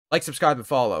Like, subscribe, and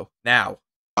follow now.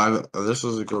 This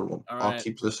is a good one. All I'll right.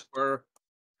 keep this. We're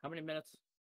how many minutes?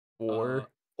 4.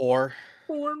 4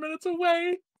 minutes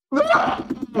away. Hey,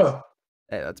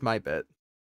 that's my bit.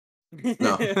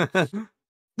 No. I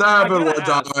That happened gotta one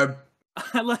ask. time.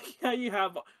 I like how you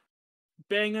have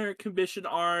banger commission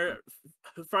art,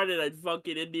 Friday Night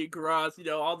Funkin', Indian Cross, you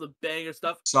know, all the banger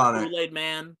stuff. Sonic. Kool-Aid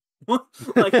Man.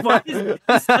 Like, why is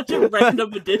he's such a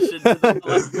random addition to the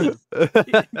collection?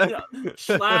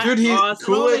 Schlatt, Dude, Ross, it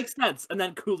all Kool-Aid- makes sense. And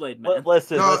then Kool-Aid Man.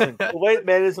 Listen. Kool-Aid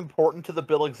Man is important to the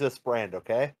Bill Exists brand,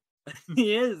 okay?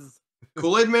 He is.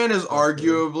 Kool-Aid Man is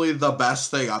arguably the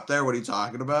best thing up there. What are you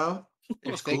talking about?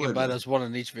 You're thinking about it as one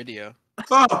in each video.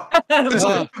 Oh,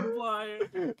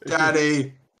 Flyer.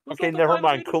 Daddy. Okay, never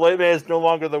mind. Kool-Aid Man is no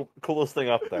longer the coolest thing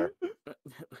up there.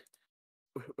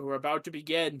 We're about to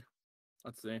begin.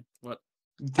 Let's see. What?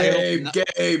 Game.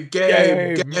 Game.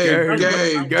 Game. We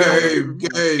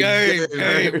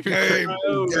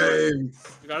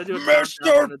gotta do a Mister!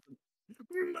 countdown.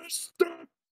 Mister!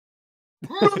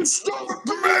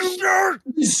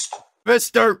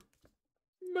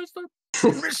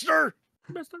 Mister.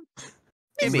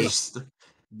 Gimme.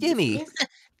 Gimme.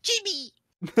 Jimmy! Jimmy!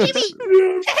 Hey,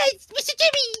 Mr.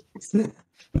 Jimmy!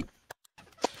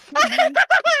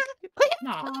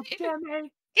 Aw,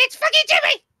 Jimmy. It's fucking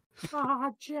Jimmy!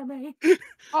 Aw, Jimmy.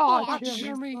 Oh,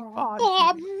 Jimmy!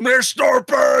 Oh,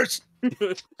 Mr.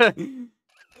 Beast!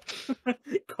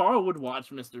 Carl would watch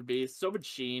Mr. Beast. So would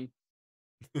Sheen.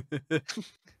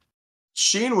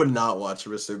 Sheen would not watch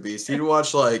Mr. Beast. He'd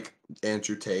watch like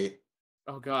Andrew Tate.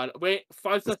 Oh God! Wait,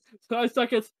 5 seconds. 5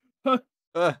 seconds. All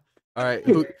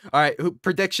right.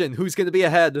 Prediction. Who's gonna be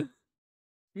ahead?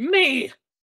 Me.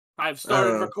 I've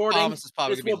started recording. Thomas is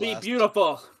probably This gonna will be be last.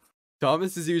 beautiful.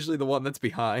 Thomas is usually the one that's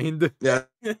behind. Yeah,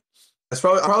 it's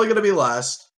probably gonna be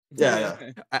last. Yeah.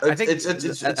 I think it's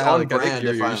Alec, on I think brand.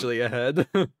 you're If I'm- usually ahead.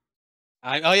 Oh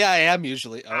yeah, I am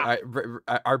usually. All right,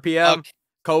 RPM, Okay.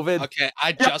 COVID. Okay,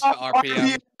 I just got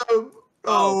RPM.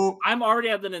 Oh, I'm already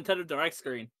at the Nintendo Direct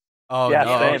screen. Oh Yeah, The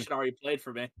no. same. animation already played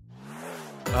for me.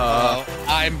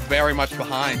 I'm very much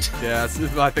behind. Yes,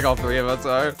 I think all 3 of us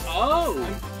are.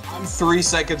 Oh. I'm 3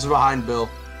 seconds behind Bill.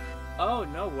 Oh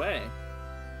no way.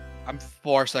 I'm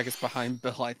 4 seconds behind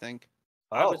Bill, I think.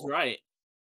 I was right.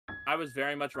 I was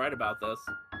very much right about this.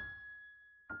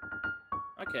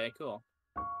 Okay, cool.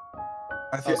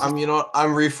 You know what?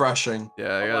 I'm refreshing. Yeah, I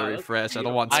Oh, gotta wow, that's refresh. I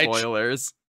don't want I-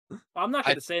 spoilers. Well, I'm not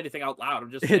going to say anything out loud.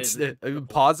 I'm just It's saying.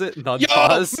 pause it, Yo,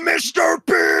 non-pause. Mr.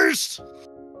 Beast!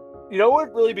 You know what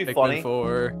would really be Pikmin funny?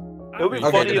 4. It would be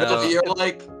Okay, funny good if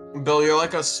enough. Bill, you're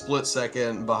like a split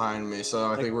second behind me, so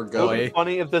I think we're It would good. be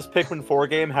funny if this Pikmin 4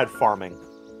 game had farming.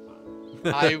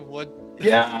 I would.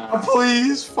 Yeah,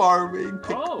 please, farming.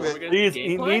 Oh, we're Pikmin. gonna Please, do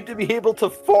you gameplay? need to be able to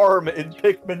farm in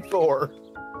Pikmin 4.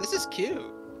 This is cute.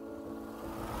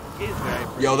 It is very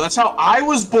pretty. Yo, that's how I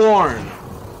was born.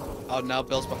 Oh, now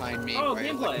Bill's behind me. Oh,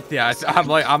 Wait, gameplay. Yeah,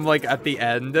 I'm like at the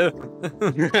end. Oh,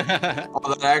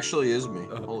 that actually is me.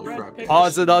 Holy Red crap. Pikmin.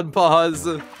 Pause it,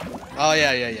 unpause. Oh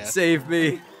yeah. Save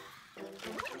me.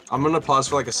 I'm gonna pause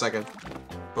for like a second.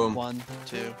 Boom. 1,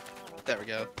 2. There we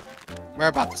go. We're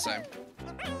about the same.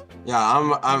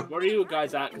 Yeah, I'm. Where are you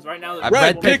guys at? Because right now, I'm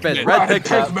Red Pikmin. Red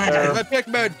Pikmin. Red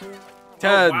Pikmin.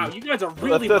 10. Oh, wow, you guys are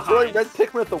really They're throwing behind. Red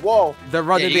Pikmin at the wall. They're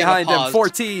running Yeah, you gotta behind him. pause.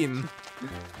 14.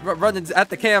 Running at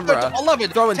the camera. 11.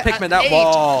 Throwing 10, Pikmin at 8.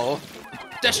 wall.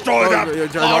 Destroy them.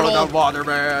 The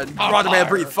Waterman. Waterman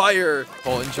breathe fire.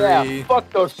 Pulling tree. Yeah, fuck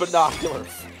those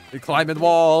binoculars. You climbing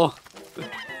wall.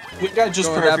 We got just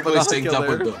Throwing that perfectly synced up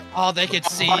with binocular. the. Oh, they can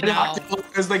see now.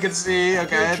 Because they can see.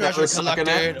 Okay, that Treasure was sucking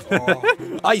collected. it.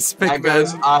 Oh. Ice That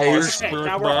guy's Pikmin. eyes. Okay,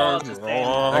 now we're all just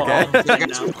standing. Okay. That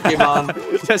guy's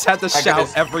Pokemon. You just had to shout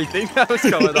guy's- everything that was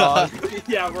going on.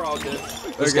 Yeah, we're all good.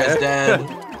 This guy's dead.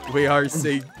 We are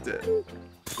synced.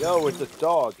 Yo, it's a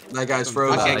dog. That guy's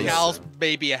frozen. Okay, Nice. Cal's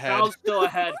maybe ahead. Cal's still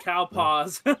ahead. Cal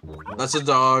pause. That's a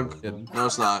dog. Yeah. No,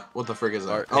 it's not. What the frick is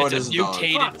that? Alright. Oh, It's it a is a dog.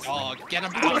 mutated dog. Get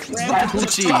him out.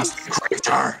 Poochie.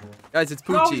 Creature. Guys, it's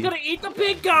No, he's gonna Poochie. eat the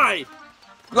big guy.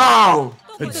 No!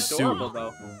 He's It's adorable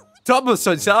though.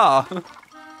 Tomodachi.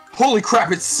 Holy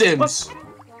crap! It's Sims.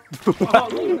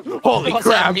 Oh, Holy What's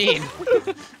that crap. mean?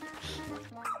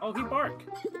 oh, he barked.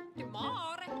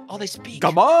 Oh, they speak.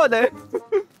 Come on, eh?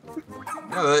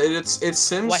 Yeah, it's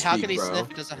Sims. Why? How speak, can he bro. sniff?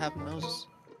 Does it have a nose?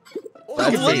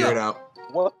 I can What? figure it out.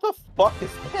 What the fuck is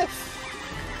this?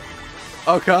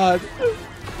 Oh god.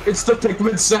 It's the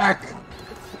Pikmin sack.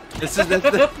 This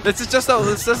is just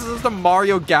a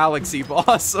Mario Galaxy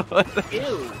boss. Ew.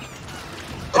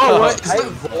 Oh, what? Is that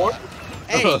Vor?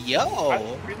 Hey, yo!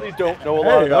 I really don't know a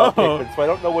lot about yo. Pikmin, so I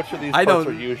don't know which of these I parts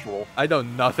don't- are usual. I know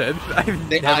nothing. I've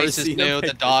The never ice is seen a new, the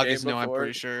Pikmin dog game is new, I'm before.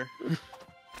 pretty sure.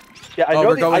 Yeah, I Oh, know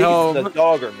we're the going ice and home. the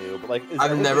dog are new, but like, is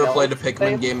I've everything never played a else the Pikmin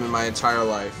same? game in my entire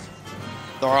life.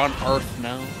 They're on Earth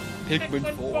now.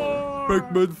 Pikmin 4.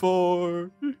 Pikmin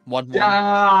 4. 1-1.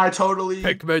 Yeah, I totally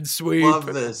Pikmin sweep. love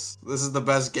this. This is the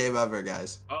best game ever,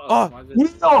 guys. Oh. Why is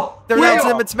it- No! They're Yeah.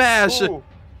 Ultimate Smash. Ooh.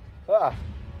 Ah.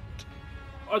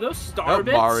 Are those star Oh,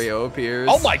 bits? Mario appears.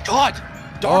 Oh my god!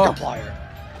 Oh. Darkiplier!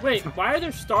 Wait, why are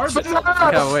there star bits?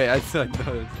 Yeah, wait, I noticed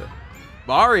it.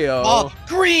 Mario. Oh,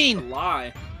 green!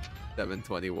 Lie.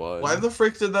 721. Why the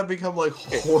frick did that become like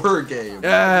horror game?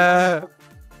 Yeah.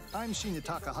 I'm Shinya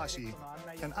Takahashi,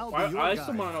 and I'll Why, be your I guide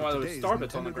still want to know why for there were today's star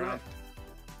bits on the Nintendo ground.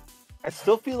 I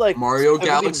still feel like Mario 70%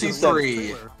 Galaxy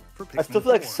 3. I still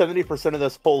feel like 70% of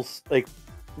this whole like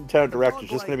Nintendo Direct is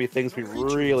just going to be things we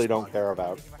really don't care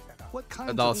about.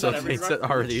 And also Not every things that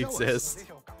record already show us. exist.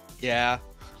 Yeah.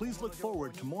 Please look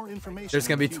forward to more information. There's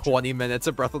gonna in be the future. 20 minutes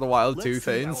of Breath of the Wild 2 Let's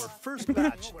see things. our first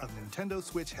batch of Nintendo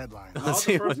Switch headlines. Oh, Let's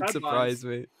the see first what headlines. surprised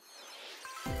me.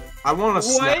 I want to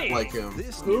snap Wait. like him.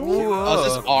 Oh,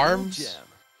 is this arms?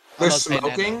 They're I was saying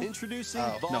that. smoking? Introducing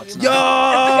Oh, no, it's Volume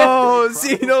Yo,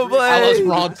 3. Xenoblade! I was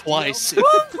wrong twice.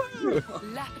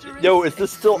 Yo, is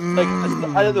this still like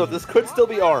I don't know? This could still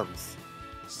be ARMS.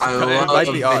 I It love might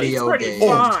a be ours. video Pretty game.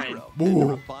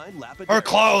 fine. Her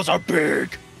claws are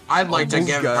big! I'd like to Move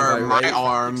give gun, her am I my right?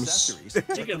 arms. You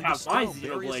can have my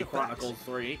Xenoblade Chronicles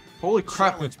 3. Holy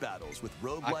crap.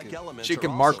 She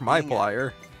can mark my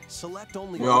plier.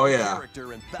 Oh yeah.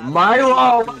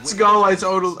 Milo, let's go.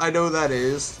 I know who that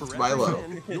is. It's Milo.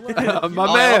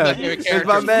 My man! favorite It's character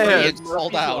my is man! It's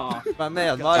sold out. My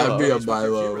man, That'd be Milo. a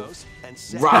Milo.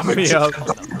 Wrap me up.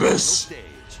 Darbus.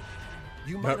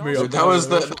 Wrap me up. Dude, that was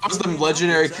the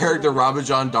legendary character Robin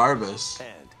Darbus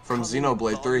from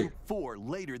Xenoblade 3.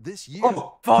 Later this year.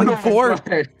 Oh, Volume 4?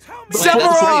 Wait, that's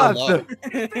Sephiroth!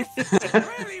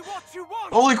 pretty low.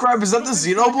 Holy crap, is that the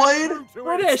Xenoblade? It's the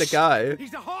British! guy.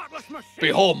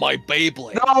 Behold my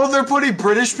Beyblade. No, they're putting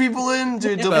British people in?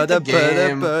 Dude, delete the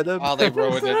game. Oh, they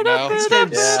ruined it now. This game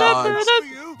Yeah. sucks.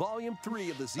 Volume 3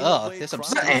 of the Oh, Xenoblade there's some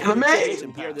Chronicles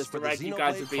anime. Hear this direct, you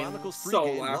guys are being Chronicles 3 so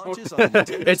game loud. launches on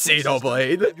Nintendo It's Switch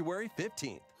Xenoblade. February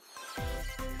 15th.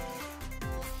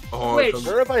 Oh, Wait, come-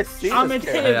 Where have I seen I'm this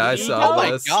in character? Yeah, I Oh saw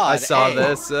my this. God, I saw hey.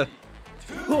 this.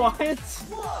 What?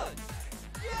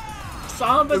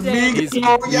 Samba The Dance. Migo. He's,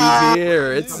 Oh, yeah. he's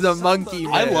here. It's the monkey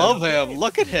man. I love him.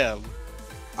 Look at him.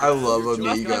 I love There's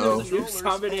Amigo. a new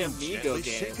Samba de Amigo They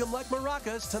game. shake 'em like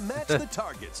maracas to match the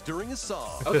targets during a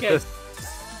song. Okay.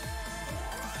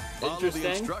 Follow the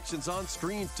Interesting. instructions on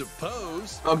screen to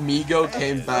pose. Amigo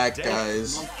came back,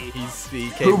 guys. He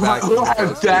came back. Who from the had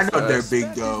Ghost that on their Recess. big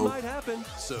It go? might happen,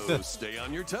 so stay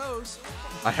on your toes.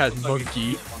 I had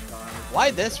monkey. Why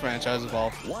this franchise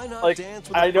evolve? Why not Like, dance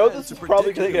with I a know friend this is to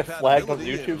probably predict gonna get flagged on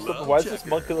compatibility YouTube and stuff, but love why does this checker?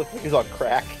 monkey look like he's on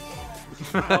crack?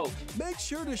 Oh. Make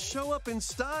sure to show up in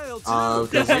style too.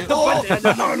 Cause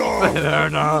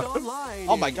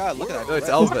Oh my god, look at Oh, that. it's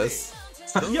Elvis.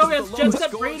 Yo, it's The Jet lowest Set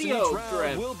scores in Radio each round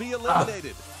Drift. will be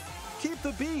eliminated. Keep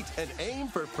the beat and aim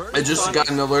for perfect. I just got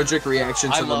an allergic reaction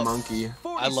to I the love- monkey.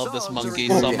 I love this monkey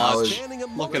so so much.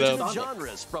 Look at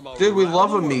him. Dude, we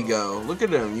love Amigo. Look at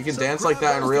him. You can dance like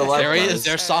that in real life. There he guys. is,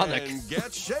 there's Sonic. And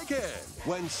get shaken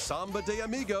when Samba de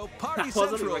Amigo Party I wasn't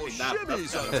Central expecting that.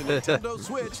 shimmies onto Nintendo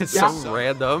Switch. It's Yeah. so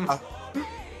random.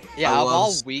 Yeah, I of all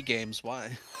love- Wii games, why?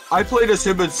 I played as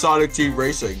him in Sonic Team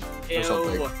Racing or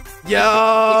something. Ew.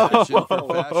 Yo!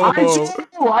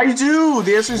 I do.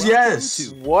 The answer is yes.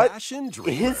 What Fashion is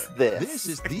Dreamer. this? This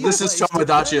is the This is place to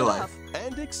Tomodachi feel Life.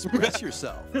 And express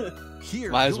yourself.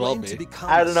 Here, Might as you'll well aim be. to become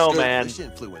I don't know, a man.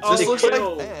 stylish influencer. Oh, This looks like-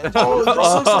 ew. And Oh, this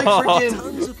looks like freaking.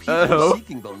 tons of people Oh.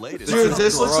 seeking the latest. Dude,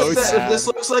 this looks like gross. this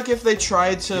looks like if they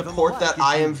tried to Give 'em port a that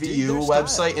like if you dig IMVU their website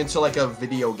style. into like a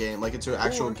video game, like into an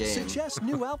actual Or game. Suggest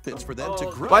new outfits for them to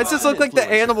Oh. grow. Why does this look like the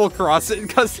influencer. Animal Crossing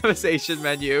customization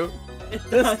menu?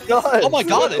 This does. Oh my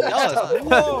god, it does.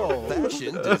 Whoa!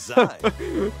 Fashion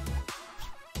design.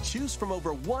 Choose from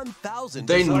over 1,000.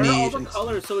 They Why are all need- the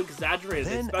colors so exaggerated,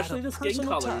 Then especially add a the skin personal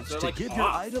colors? touch They're to like give your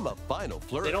off. item a final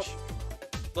flourish. They don't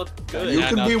look good. You Yeah,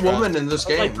 can no be trust. woman in this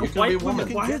game. Like, You the can be white woman.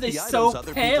 woman- Why Get are they the so items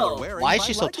other people are pale? wearing Why is by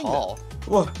she so liking tall?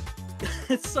 What?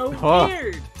 It's so Oh.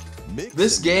 weird. Mix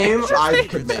This and game, match I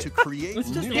flavors could make. to create It's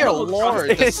just new Dear Animal lord,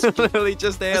 Crossing. It's literally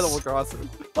just Animal Crossing.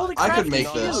 Holy I crap, could make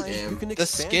it's this huge. game. You can The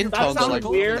expand skin your tones are like-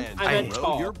 vertical weird. and I meant grow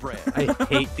tall. your brand. I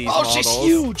hate these Oh, models. she's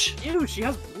huge. Ew, she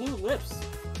has blue lips.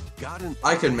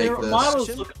 I can make Their this.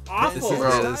 models look awful.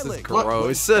 This is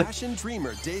gross. Fashion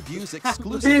Dreamer debuts Keep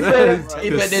exclusively. it,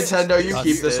 keep it, Nintendo. You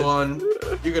keep this one.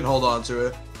 You can hold on to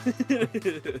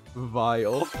it.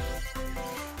 Vile.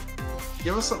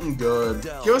 Give us something good.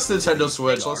 Give us Nintendo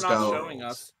Switch. Let's They're not go. showing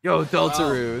us. Yo,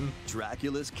 Deltarune.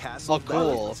 Dracula's Castle Oh, cool.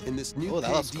 Battles in this new Oh, that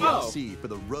paid looks cool. DLC for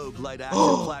the roguelite action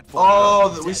platform.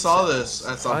 Oh, we saw this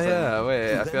at Oh something. yeah,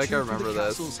 wait, I feel like I Adventure through remember the this.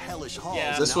 castle's hellish halls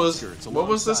Yeah. This and was outskirts what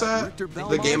was this alongside at? Richter The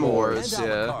Belmont Game Awards. and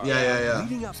Yeah. Alucard, Yeah.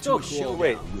 leading up Still to a cool. showdown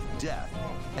Wait. with death.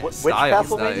 Which Style's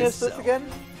Castlevania nice. is this again?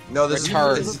 No, this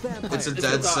Return. is it's a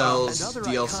Dead Cells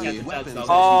DLC.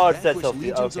 Oh, it's Dead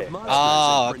Cells, okay.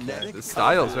 Oh, okay. The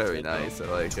style's very nice. I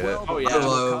like it. Oh, yeah. I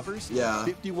love, yeah.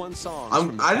 51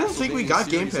 songs I didn't think we got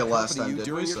gameplay last time, did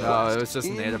we? No, it was just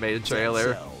an animated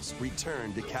trailer.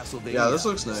 Return to Castlevania. Yeah, this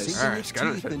looks nice. Sinking Alright, its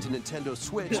gotta- teeth into Nintendo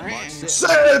Switch March 6th.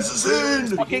 Sans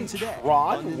in! Fucking Today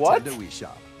Tron? on What? Nintendo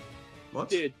eShop. What?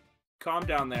 Dude, calm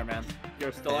down there, man.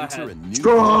 You're still Enter a ahead. new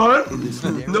Tron? in this No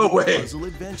narrative way. puzzle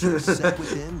adventure set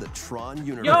within the Tron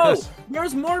universe. Yo,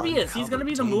 where's Morbius? He's gonna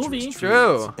be the Uncover movie. dangerous True.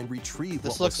 treasures and retrieve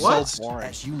This what looks was so lost boring.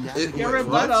 as you navigate Jared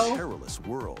through Leto. this perilous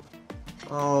world.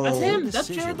 Oh, That's him. That's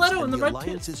Decisions Jared Leto in and the red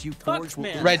alliances you tooth. forge Fuck, will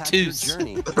man. Red impact your tooth.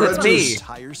 journey That's across me. the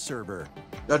entire server.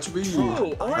 That's me.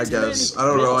 Ooh, I Orange guess. Man. I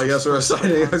don't know. I guess we're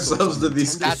assigning ourselves to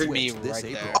these That's characters. me This right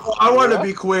April. there. Oh, I want to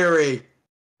be Query.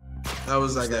 That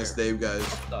was that guy's name, guys.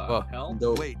 The Well, hell?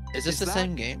 Dope. Wait, Is this the that-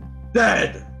 same game?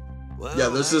 Dead. Well, Yeah,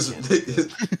 this is.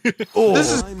 Oh,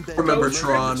 This is. I'm Ben Remember Ghost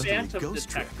Tron. Trick. Phantom Ghost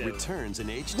Trick Detective. returns in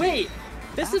HD. Wait,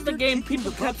 this is the After game kicking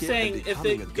people the kept bucket saying and if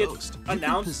becoming it a gets ghost, you can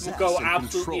announced will possess go and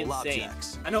absolutely control insane.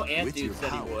 objects. I know Ant With Dude your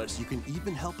said he would. powers, you can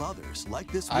even help others,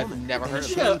 like this I've woman. never heard of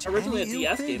and it. Yeah, change originally a any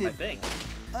DS game, I ill-fated, think.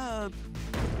 Uh,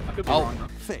 I could be Oh. wrong. though.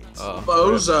 fates.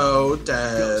 Bozo Ghost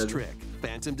dead. Trick,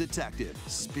 Phantom Detective,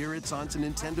 Spirits onto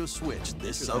Nintendo Switch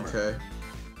this summer. Okay.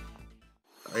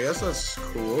 I guess that's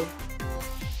cool.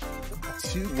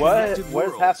 Two What connected is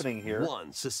worlds, happening here?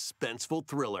 One suspenseful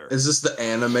thriller. Is this the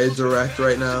anime direct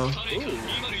right now?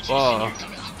 whoa.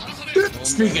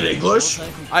 Speaking English.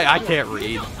 I can't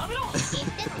read.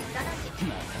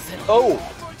 Oh!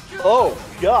 Oh,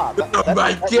 God! Oh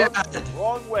my that God. rubbed the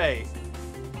wrong way.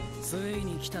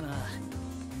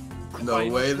 No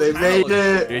way they made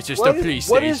it. It's just What a is,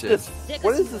 what is PlayStation. this?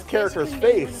 What is this character's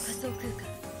face?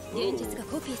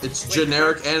 It's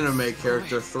generic anime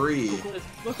character 3. This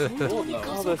looks cool though.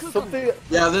 Oh, there's something.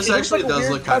 Yeah, this It looks actually like a does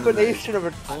weird look kind of nice. combination of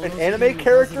an anime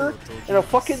character and a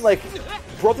fucking like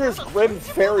Brothers Grimm's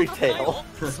fairy tale.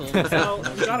 Now,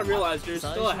 you gotta realize you're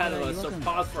still ahead of us, so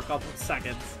pause for a couple of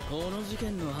seconds.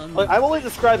 Like, I'm only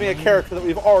describing a character that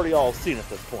we've already all seen at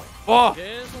this point. Oh,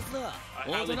 I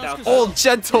highly doubt that. old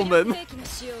gentleman.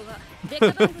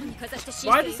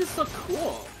 Why does this look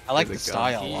cool? I like The the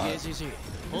style a lot. This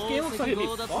game looks like it'd be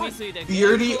fun.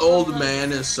 Beardy old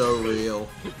man is so real.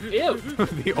 Ew.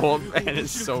 The old man is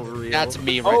so real. That's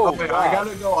me right Oh, Okay, there. I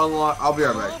gotta go unlock. I'll be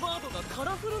right back.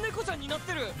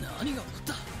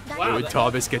 Wow. When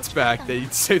Thomas gets back, they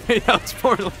say they announce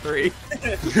Portal 3. On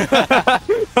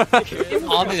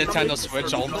the Nintendo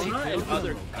Switch only. I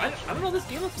don't know, this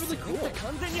game looks really cool.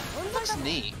 Looks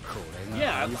neat.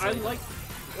 Yeah, I like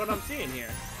what I'm seeing here.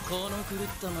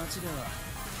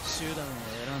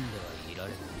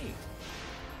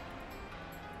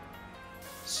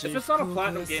 If it's not a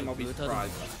platinum game, I'll be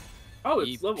surprised. Oh,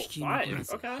 it's level 5.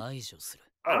 Okay.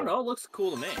 I don't know, it looks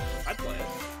cool to me. I'd play it.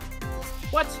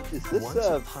 What? Is this Once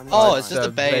upon a Oh, time, is this the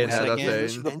The Bayonetta Bayonetta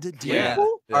game? thing. ended Yeah.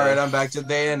 deal. Alright, I'm back. Did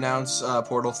they announce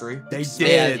Portal 3? They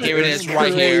Yeah, did. here it is,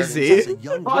 right here. Crazy.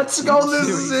 Let's go, this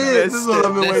is it! This is what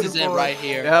I've been This waiting is it for. right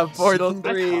here. Yeah, Portal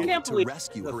I 3. can't To believe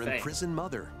rescue the her thing. imprisoned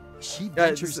mother, she Yeah,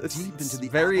 ventures it's deep into the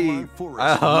very- Avalon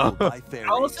forest ruled by fairies.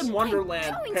 Alice in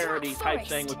Wonderland parody type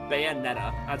thing with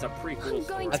Bayonetta as a prequel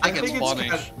story. I think it's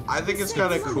funny. I think it's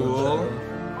kind of cool.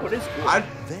 Oh, it is cool.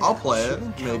 I'll play it,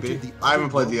 maybe. I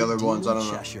haven't played the other ones, I don't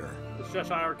know. Cheshire. The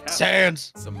Cheshire Cat.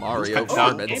 Sans. It's a Mario Oh,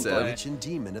 Garment gameplay. sim. Witch and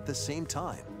demon at the same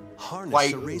time. Harness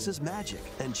Like- Cereza's magic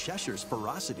and Cheshire's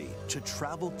ferocity to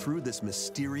travel through this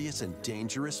mysterious and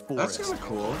dangerous That's forest. kind of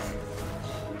cool.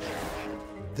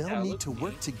 They'll Yeah, need look- to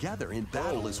work together in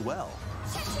battle as well.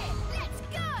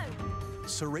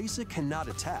 Cereza cannot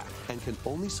attack and can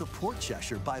only support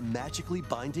Cheshire by magically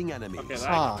binding enemies. Okay, that-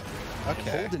 Huh.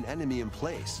 Okay. Hold an enemy in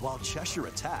place while Cheshire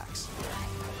attacks.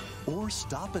 Or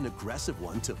stop an aggressive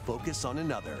one to focus on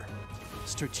another.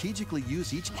 Strategically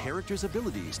use each character's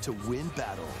abilities to win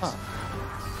battles. Huh.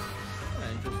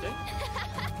 Interesting.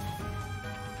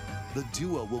 The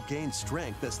duo will gain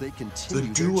strength as they The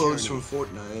continue duos their from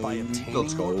journey. Fortnite. By obtaining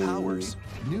Let's more go. powers,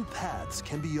 new paths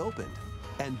can be opened,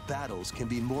 and battles can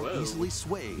be more easily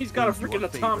swayed. He's got a in your freaking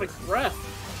atomic favor.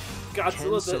 breath.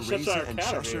 Godzilla's Can a Cheshire Cereza and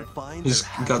Cat over Cheshire here. find He's their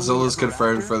happily Godzilla's ever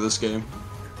confirmed after? for this game.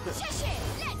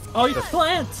 Oh, he's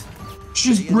plant!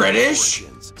 She's In British.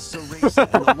 Origins,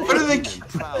 Cereza and the Why do they- Lord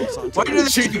prowls on Why do they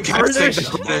television. keep casting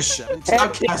the British? Stop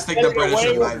Can't casting take the it British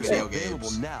away in my with video Available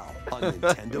games. now on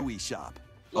Nintendo eShop.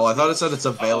 Oh, I thought it said it's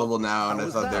available now, and I How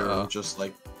was thought they that? were just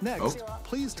like, Next,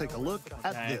 please take a look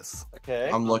at Okay. this. Okay.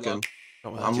 I'm looking.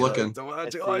 I'm looking.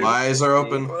 Tomodachi. My eyes are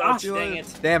open. Gosh dang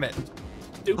it. Damn it.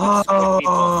 Stupid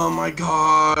Oh my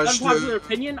gosh, Unpopular dude.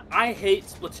 opinion, I hate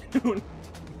Splatoon.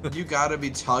 You gotta be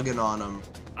tugging on him.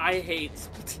 I hate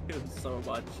Splatoon so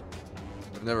much.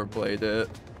 I've never played it.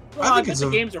 Well, I think bet it's the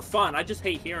a- games are fun. I just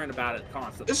hate hearing about it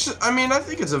constantly. It's just, I mean, I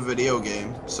think it's a video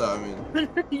game, so I mean,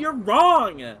 You're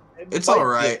wrong. it's Might be-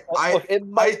 alright. look, it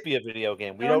might be a video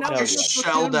game. We don't know I yet.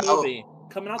 shelled out-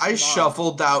 Coming out I tomorrow.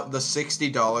 shuffled out the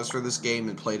 $60 for this game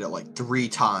and played it like 3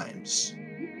 times.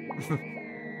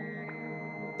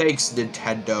 Thanks,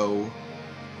 Nintendo.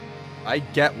 I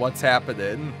get what's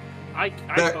happening. I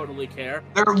They're- totally care.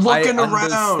 They're looking I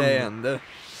around. understand.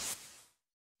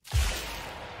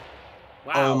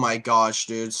 Wow. Oh my gosh,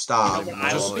 dude, stop. What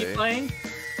I will be Just- playing?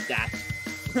 That.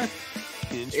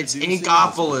 It's Introducing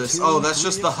Inkopolis. the Oh, that's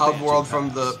just the hub expansion world from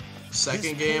packs. the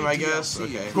second game, I guess.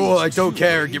 Okay. Cool, I don't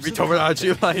care. Give me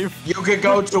Tomodachi life. You could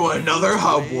go to another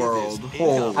hub world.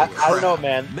 Holy I don't know, crap.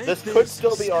 man. Make This could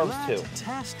still be ARMS too.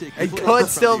 fantastic It flip could from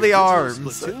still the be original ARMS.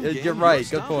 Splatoon You're game right,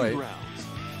 to your good point. stomping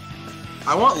grounds.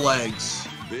 I want legs.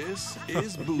 This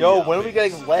is Yo, when are we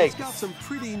getting Booyah. legs? It's got some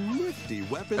pretty nifty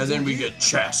weapons. And then we gear. get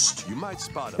chest. You might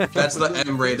spot a That's the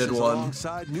few M-rated faces one.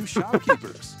 Alongside new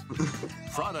shopkeepers.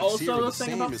 Products here Also, are the the thing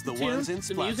same about as the Splatoon, ones in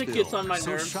the music Splatsville. gets on my So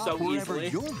nerves shop so wherever easily.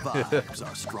 your vibes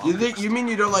are strongest. You mean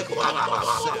you don't like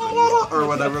or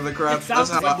whatever the crap? It sounds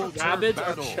That's like how. rabbits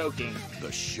are battle. choking.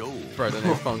 The show. Predator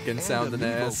funkin' And sounding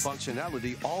amiibo ass.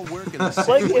 functionality all work in the It's same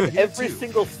like way if here, every too.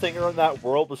 single singer in that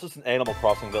world was just an Animal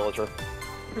Crossing villager.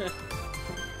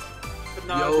 But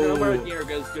no, Yo. nowhere near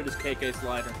as good as KK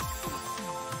Slider.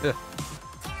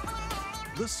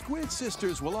 The Squid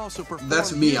Sisters will also perform.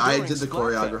 That's me. here I during did the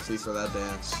Splatfest. choreography for that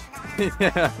dance.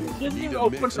 Yeah. She didn't Need even a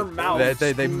open mix her of mouth.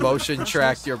 They motion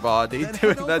tracked your body Then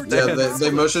doing head that over to Yeah, dance.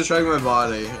 they motion track my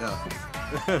body.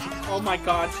 Yeah. Oh my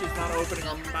god, she's not opening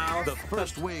her mouth. The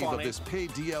first That's wave funny. of this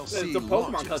paid DLC It's a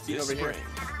Pokemon launches cutscene this over here.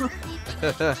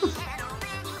 spring.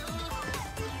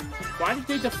 Why did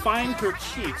they define her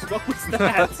cheeks? What was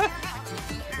that?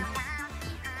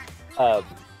 Uh,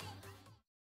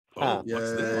 Oh,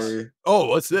 what's this? Yay. Oh,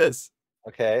 what's this?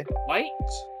 okay. White?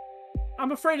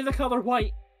 I'm afraid of the color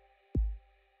white.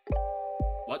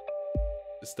 What?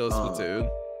 It's still Splatoon.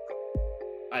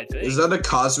 I think. Is that a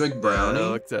cosmic brownie? Yeah, it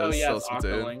looked, Oh yeah, still it's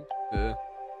Splatoon. Octoling. Yeah.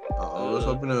 Oh, I was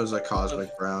hoping it was a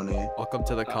cosmic brownie. Welcome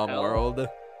to the The calm hell? world.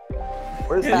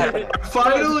 Where's that?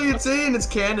 Finally, it's in. It's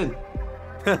canon.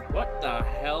 What the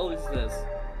hell is this?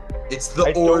 It's the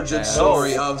I don't origin know.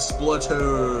 story of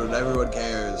Splatoon. Everyone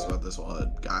cares about this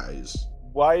one, guys.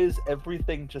 Why is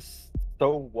everything just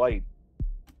so white?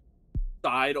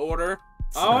 Side order?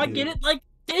 Oh, I get it, like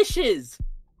dishes!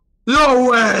 No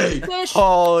way! Fish!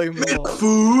 Holy Make moly.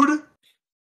 food?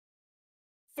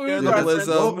 Food Yeah, reference.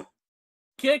 Cannibalism.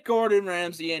 Get Gordon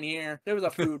Ramsay in here. There was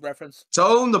a food reference.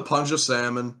 Tell them to punch a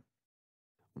salmon.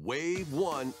 Wave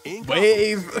 1 in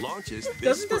Wave. launches this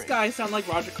Doesn't spring. this guy sound like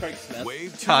Roger Craig Smith?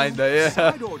 Wave 2 Kinda, yeah.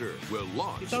 Side order will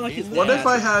launch. You sound like his in What dad. if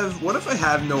I have? What if I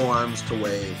have no arms to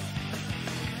wave?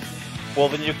 Well,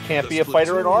 then you can't The be a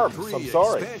fighter in Splatoon arms. 3 I'm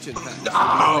sorry. expansion pack No!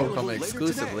 available Come later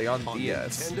exclusively today on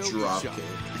DS. Nintendo Dropkick.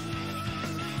 eShop.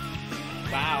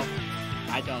 Wow.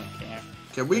 I don't care.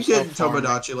 Can we get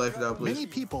Tomodachi life now, please? Many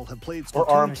people have played Or Splatoon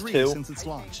ARMS 3 too. since its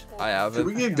launch. I Can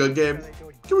we haven't. get a good game?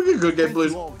 Can we get a good game, Thank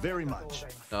please? you all very much.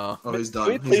 No. Oh, he's Can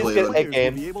we done. He's please get leaving. a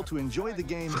game? Will be able to enjoy the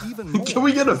game even more. Can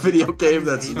we get a video game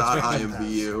that's not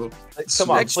IMVU? Come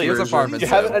on, Next please. year's apartment You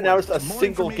haven't sale. announced a More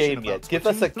single information game yet. about Give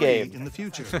us a Splatoon 3 game. in the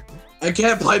future. I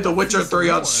can't play The Witcher 3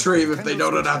 on stream if they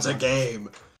don't announce a game.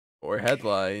 Or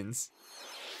headlines.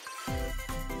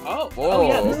 Oh, Whoa. oh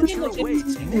yeah, this Adventure game looks awaits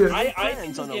interesting. new I think friends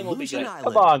this on game will be Illusion good. Island.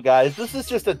 Come on, guys. This is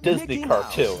just a Disney Mickey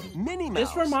Mouse, cartoon. Minnie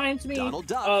This Mouse, reminds me Donald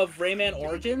Duck, of Rayman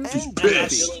Origins, and and I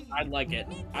Piss. feel like I like it.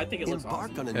 I think it looks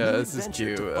Embark awesome. on a Yeah, new this is adventure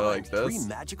cute. to I like find 3 this.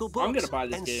 magical books I'm gonna buy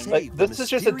this and game. save Like, the this is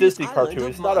just a mysterious Disney island cartoon. of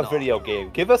It's not a Monog. video game.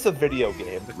 Give us a video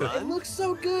game. It Run looks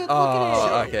so good. Oh,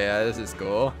 Look at it. okay, yeah, this is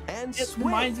cool. and It swim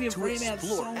reminds me of to Rayman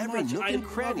explore so every much. nook I and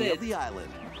love cranny it. of the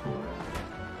island.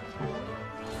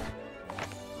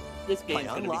 This By game's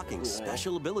gonna be unlocking cool.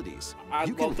 special abilities, I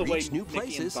you can love the way reach new Mickey and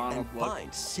places Donald and look.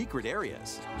 find secret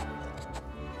areas.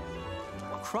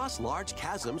 cross large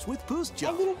chasms with boost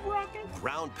jump.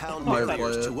 Ground pound Might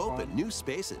barriers play to open new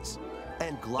spaces.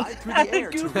 And glide through the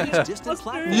air to reach distant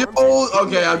platforms. Yo,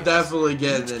 okay, I'm definitely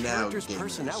getting it now. Character's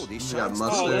personality You got shines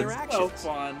mustard. through So interactions.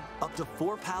 fun. Up to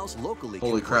 4 pals locally.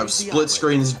 Holy can crap, brave the split island.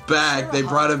 screen's back. Share They a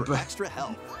brought hub it for back. extra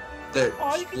help. There,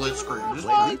 Oh, you can split do screen. it Just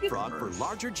Play like leapfrog for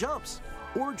larger jumps.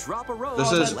 Or drop a rope.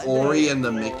 This is on Ori legendary and the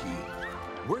animals. Mickey.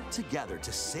 Work together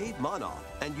to save Monoth,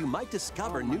 and you might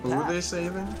discover new Who are they paths.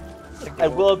 saving? I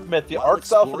will admit, the While art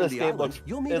style for exploring this the game island, looks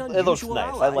you'll meet it looks unusual nice.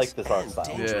 I like allies this art and style.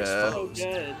 dangerous Yeah. So foes.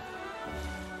 good.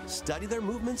 Study their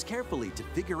movements carefully to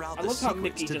figure out I the love how secrets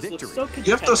Mickey to just victory. looks so content.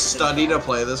 You have to study to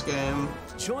play this game.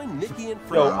 Join Mickey and No,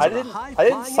 friends I on a didn't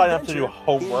high-flying sign up to do adventure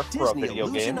homework in for a Disney video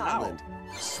Illusion game. Island.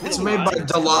 It's made by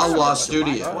Dalawa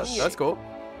Studios. That's cool.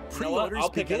 Pre-orders I'll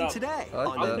pick it begin up. today I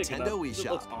like on I'll pick it Nintendo up. It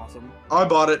looks eShop. awesome. I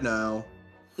bought it now.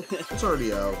 It's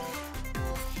already out.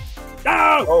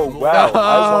 No! Oh wow,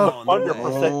 I Oh.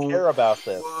 100% care about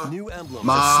this. New emblems.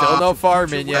 Ma- Still no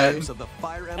farming yet. of the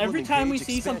Fire Emblem Every time we Engage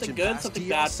see something expansion good, pass something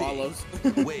bad DLC.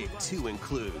 follows. Wave 2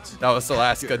 includes That was the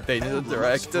last good thing in the Emblem of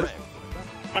direct.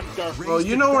 Strength. Well,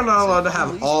 you know we're not allowed to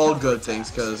have all good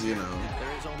things because, you know,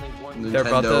 They're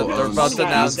about to- Nintendo they're owns about to these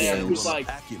announce- games. Who's like,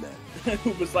 Acumen.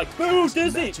 who was like, boo,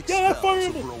 Disney, Magic yeah, spells Fire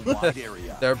over Emblem. a wide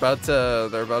area. They're about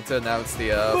to announce the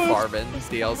Farming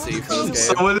DLC for this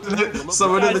game.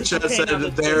 Someone in the chat said,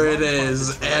 "There it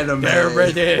is, anime." There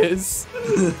it is.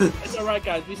 It's alright,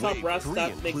 guys. We saw Wave breast. 3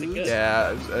 That makes it good.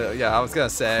 Yeah, yeah. I was gonna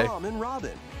say. Prom and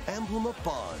Robin, Emblem of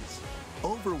Bonds.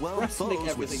 Overwhelm Breasts make foes with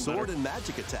everything sword better. and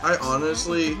magic attacks. I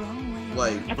honestly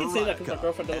like I can say that because my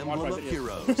girlfriend doesn't watch my Emblem of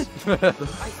videos.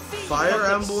 Heroes. Fire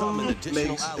Emblem Summon makes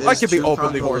additional is I could be too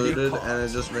openly horny. convoluted, and it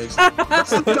just makes that's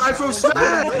the guy from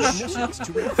Smash. Missions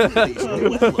to recruit these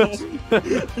new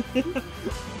emblems.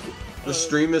 The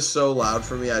stream is so loud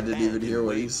for me, I didn't even hear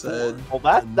what he said.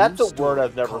 Well, that's a word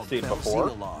I've never seen before.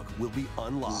 Xenologue will be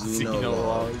unlocked.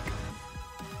 Xenologue.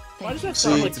 Why does that See,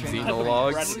 sound like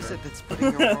Xenologues.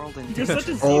 Predator? You're such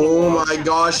a Oh xenologue. my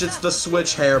gosh, it's the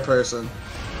Switch hair person.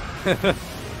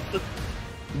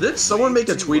 Did someone make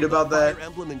a tweet about that? Fire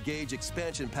Emblem Engage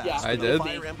expansion pass. Yeah. I for the did.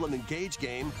 Fire Emblem Engage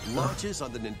game launches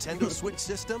on the Nintendo Switch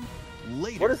system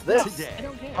later What is this? I today.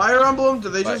 don't care. Fire Emblem? Do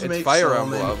they Right, just it's make Fire so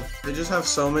Emblem. many? They just have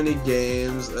so many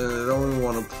games, and I don't even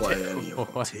want to play any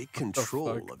of them. Take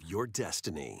control fuck? of your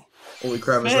destiny. Holy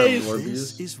crap! Is Hey, that Morbius?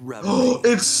 This is Oh,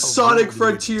 Reverie. it's Sonic A world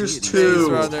Frontiers where deities 2.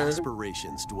 and Runner.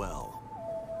 aspirations dwell.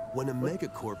 When a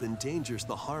megacorp endangers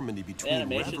the harmony between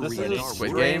Animation. Reverie This and is our a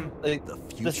Squid world, Game? Like, the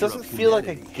this future doesn't of feel like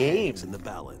a humanity game. hangs in the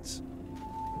balance.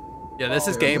 Yeah, this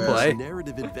is Okay, This gameplay.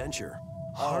 narrative adventure.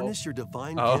 Harness your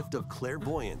divine Oh. gift of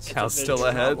clairvoyance. Cal's It's a still visual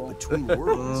ahead. novel. Between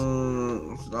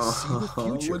worlds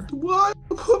future. What?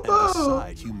 and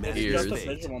beside humanity's It's just a fate.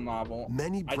 visual novel.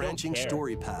 Many I don't branching care.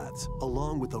 story paths,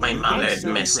 along with a My rhythmic mother is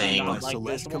soundtrack missing. by Like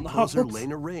Celeste visual composer novels.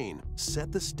 Lena Rain,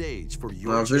 set the stage for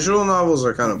your Visual journey. novels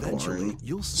are kind of Eventually, boring.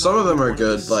 you'll Some of them summon are one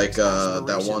good, these like that one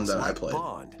aspirations that I like played.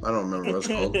 Bond, I don't remember what it's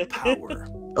called. power,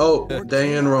 Oh, or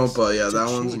Danganronpa. Yeah, to that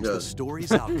one's change the good.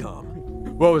 story's outcome.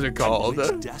 What was it called?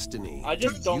 Which destiny? I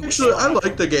just don't. Actually, I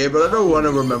like the game, but I don't want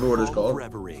to remember what it's Call of called.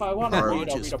 Reverie. If I want to read, I'll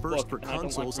Launches read a first book. for and I don't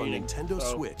like consoles on reading, Nintendo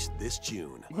so. Switch this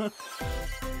June.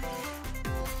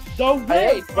 The I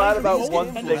way. have thought about These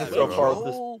one games thing are so good. far with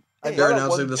this. I They're got announcing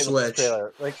one the thing with Switch.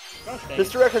 trailer. Like, Gosh dang this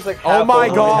it. director's like, Oh my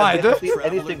half-over, God. I haven't seen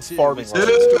anything farming like.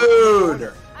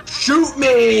 Dude, shoot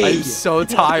me! I'm so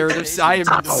tired of. I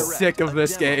am sick of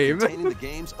this game. I'm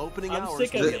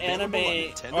sick of anime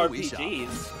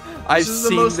RPGs. I've is the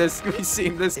seen most- this. We've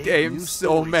seen this game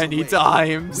so many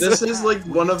times. This is like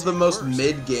one of the most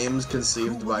mid games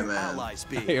conceived by man. I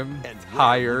am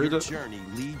tired. Journey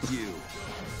lead you.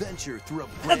 Venture through a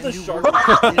That's brand a new shark. world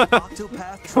in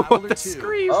Octopath Traveler the 2,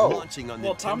 scream. Oh. launching on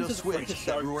Well, Nintendo Thomas is afraid Switch of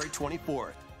sharks. February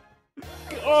 24th.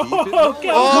 Oh, Oh,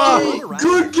 God.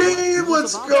 good game!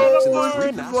 Let's go!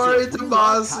 Mario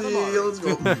Tomasi! Let's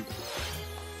go.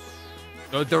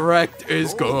 The direct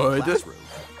is good.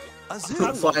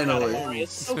 Finally.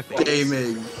 It's so fake.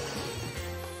 Gaming.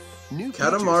 New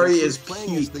Katamari features is include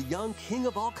playing as peak. the young king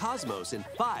of all cosmos in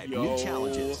 5 Yo. new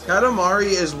challenges. Katamari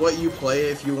is what you play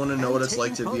if you want to know what it's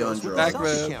like to be on Taking photos with drugs. a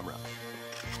Pac-Man. selfie camera.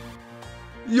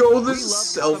 Yo, We love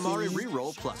this Katamari selfie.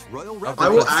 Reroll plus Royal I'll I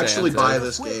Reverie. will Santa. actually buy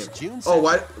this game. Oh,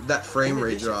 why that frame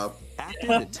rate drop? Active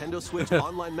Nintendo Switch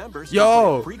online members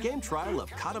Yo. get a free game trial of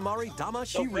Katamari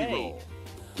Damashi No way. Reroll.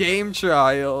 Game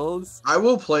trials. I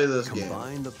will play this game.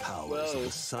 Combine the powers Whoa. of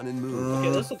the sun and moon. Okay,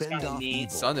 this looks Fend kinda off neat. evil.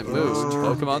 Sun and Moon.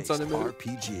 Pokemon Sun and Moon.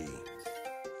 RPG.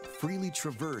 Freely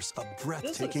traverse a This looks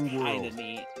breathtaking kind world. of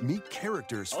neat. Meet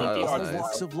characters I from like the all art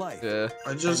walks style. of life. Yeah.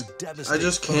 I and just devastate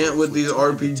can't foes with these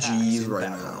targeted attacks RPGs in right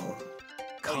battle. now.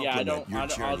 Complement your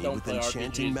journey with play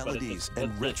enchanting RPGs, but melodies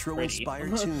and it's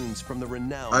retro-inspired tunes from the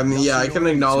renowned. I mean, yeah, I can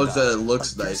Yasuhiro acknowledge that it Mitsuda,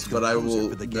 looks a nice, guest but I composer will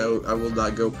for the no, game. I will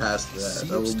not go past that.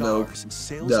 Sea I of will no. Stars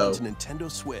sails No. onto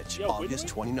Nintendo Switch Yo,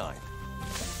 August wait. 29th.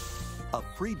 A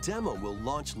free demo will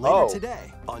launch later Oh.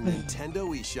 today on Nintendo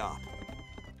eShop.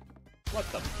 What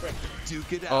the frick?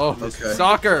 Duke it Oh, out. in this okay.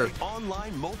 Soccer.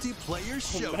 Online multiplayer Mega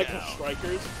showdown.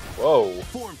 Strikers? Whoa.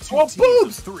 Form two Oh, teams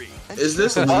boobs! of 3. and Is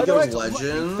this share League do I- of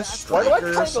Legends Why do I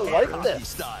strikers? kinda like hockey this?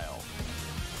 style.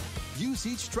 Use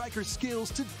each striker's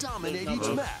skills to dominate each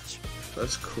There's match.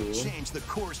 That's cool. Change the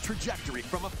course trajectory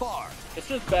from afar. It's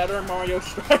just better than Mario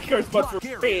Strikers, but for Block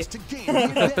free. areas to gain the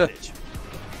advantage.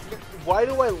 Why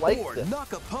do I like Or this?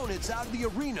 knock opponents out of the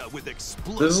arena with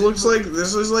explosive. This looks like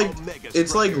moves. Omega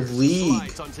it's like Strikers League,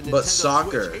 slides onto but Nintendo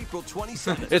soccer. Switch, April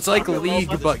 27th. It's like Soccer League,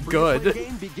 robots but good.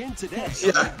 Game begin today.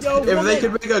 Yeah, Yo, if what they the-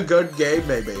 could make a good game,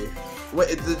 maybe.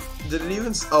 Wait, did it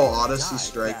even? Oh, Odyssey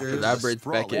Strikers. Labyrinth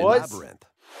Beckett. What? Labyrinth.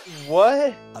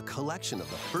 What? A collection of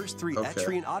the first 3 Okay.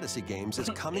 Etrian Odyssey games is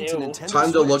coming to Ew. Nintendo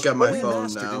Time to Switch, look at my remastered phone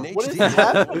in now. What is HD.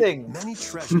 happening? Many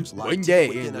treasures lie One day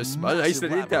within in a the small massive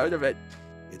isolated labyrinth. town of it.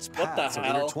 Its What the paths are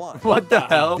hell? intertwined. What the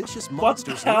hell? Vicious What the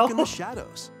monsters hell? lurk in the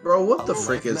shadows. Bro, what A the life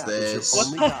frick is map is your this? What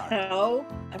only the guide. hell?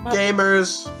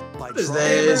 Gamers, By What is drawing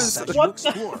this? maps as What you the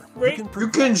explore, frick? you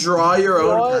progress can draw your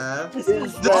own What path. is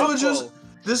This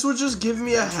that? would just give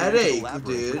me a Enter into the headache, labyrinth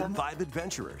dude. with 5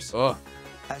 adventurers. Oh,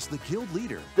 As the guild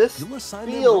leader, This you'll assign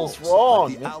them feels roles, wrong.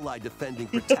 like the allied defending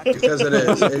protector. Because it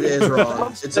is. It is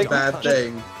wrong. It's a bad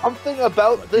thing. Something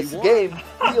about But be this warned, game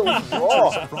feels adventures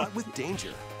wrong. fraught with danger.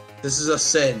 This is a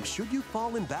sin. Should you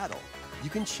fall in battle, you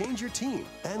can change your team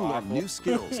and learn new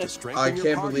skills to strengthen I your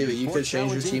can't party believe it. You before can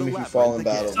change your challenging team the if you fall in labyrinth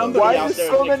battle. again. Somebody Why out do there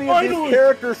so is like, many of these "Finally!"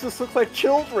 characters just look like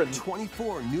children?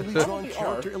 24 newly They drawn are.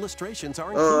 character illustrations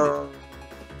are included. Uh,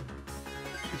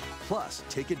 Plus,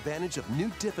 take advantage of new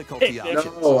difficulty options.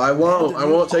 no, I won't. I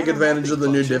won't take And a new advantage of the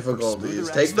new auto mapping function for difficulties.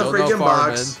 smoother Take the Still no freaking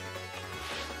farming. box.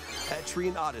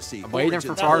 Etrian Odyssey I'm waiting Origins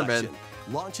for farming. Collection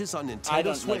launches on I Nintendo don't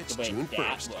like Switch the way June that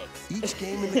 1st. looks. Each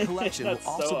game in the collection will That's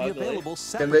so also be ugly. available Can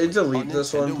separately they delete on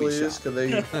this one, Nintendo please? eShop. Can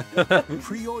they?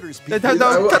 Pre-orders Nintendo, begin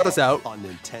I- cut this out. on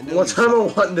Nintendo What time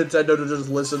eShop. I want Nintendo to just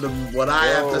listen to what I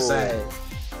have to Whoa. say?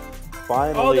 Oh,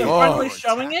 Finally. they're Oh. finally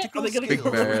showing it? Are they gonna Big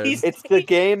go man. release? It's the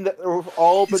game that we've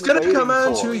all been It's gonna waiting come out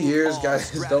in for. 2 years,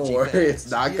 guys. Don't worry,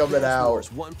 it's not coming out.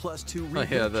 1+2 I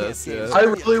hear this, yeah. I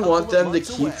really want them to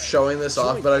keep showing this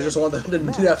off, but I just want them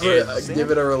to never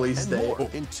give it a release date.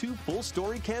 In 2 full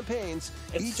story campaigns,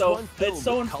 It's each so- one it's filled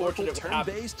so with colorful unfortunate what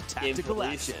happens turn-based games tactical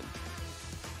release. action.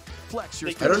 Flex your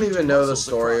I I don't strategic even know the muscles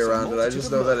story across a around it. I just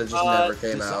know that it just Uh, never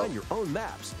came out. Design your own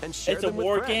maps and share It's a them with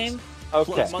war friends. game.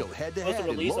 Okay. Plus, Month go head to supposed head to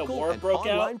in release, a local war and broke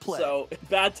online out, play. so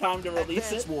bad time to release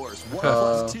Advance it. Wars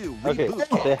 1+2 okay, Reboot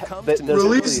they- Camp comes they- to there's- Nintendo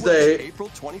Release Switch date. April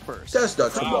 21st. That's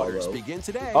not Pre-orders tomorrow. begin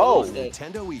today Oh. on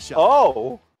Nintendo eShop.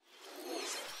 Oh.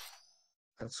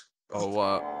 That's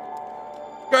oh,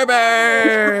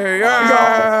 Kirby!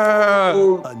 Yeah!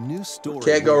 A new story.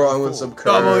 Can't go will wrong with unfold. some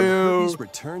Kirby. Kirby's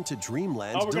Return to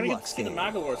Dreamland Oh, we're gonna get to Deluxe see the game.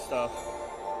 Magalore stuff.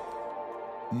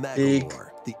 Magalore,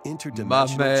 the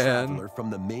interdimensional man. traveler from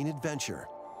the main adventure,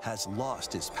 has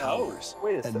lost his powers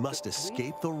Wait a and second. must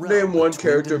escape the realm. Name one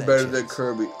between character better than dimensions.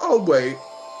 Kirby. Oh wait.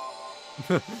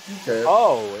 Okay.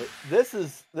 Oh, this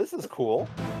is cool.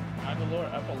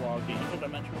 Magalore epilogue, the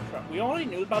interdimensional trap. We already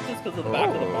knew about this because of the back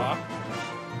of the Oh. box,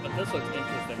 but this looks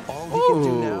interesting. All he can do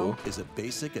Ooh. now is a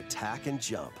basic attack and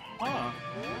jump. Huh.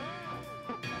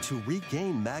 To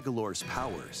regain Magalore's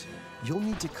powers, you'll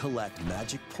need to collect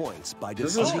magic points by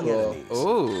This is defeating cool. enemies.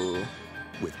 Oh,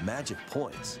 With magic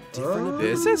points, different Oh.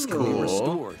 abilities This is can be cool.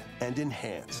 restored and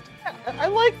enhanced. I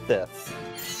like this.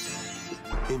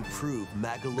 Improve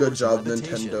Magalore's Good job,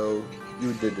 levitation, Nintendo.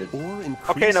 You did it. Or increase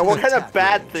Okay, now what his kind of attack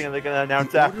bad range. thing are they going to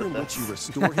announce The after order in which this? you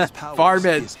restore his powers Farm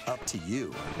it. is up to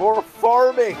you. More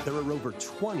farming. There are over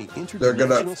 20 They're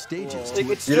gonna- interdimensional stages They to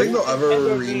could Do you think they'll ever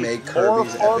Nintendo remake needs more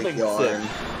Kirby's farming Epic Yarn? sim.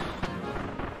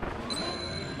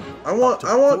 I want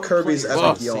Four Kirby's players Epic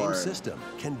on the same Yarn. system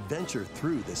can venture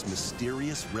through this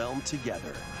mysterious realm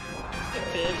together.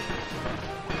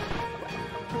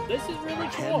 This is really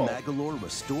Can cool. Magalore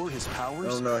restore his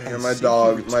powers? Oh no, here and my safely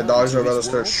dog. My return dogs to are about to his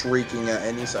start world? shrieking at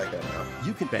any second now.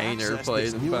 You can Banner access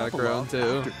plays this in new background,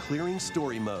 epilogue too. after clearing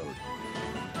story mode.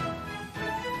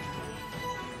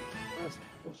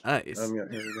 nice. Here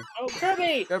we go. Oh,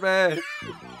 Kirby! Kirby!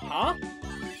 Huh?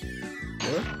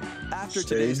 After Stage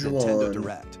today's Nintendo 1.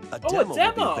 Direct, a Oh, a demo will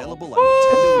demo! be available on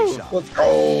Nintendo eShop. Let's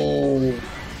go.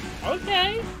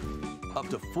 Okay. Up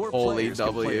to 4 Holy players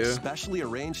can play a W. specially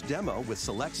arranged demo with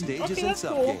select stages Okay, and that's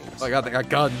cool. sub-games. Oh my god, they got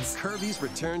guns. Kirby's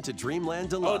Return to Dreamland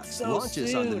it's Deluxe so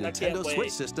launches on the soon. I can't Nintendo wait.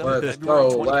 Switch system Let's February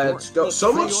go, 24th. let's go. So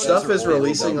much Pre-orders stuff are is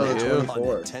releasing on the available now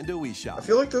 24th. on Nintendo eShop. I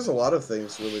feel like there's a lot of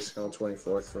things releasing on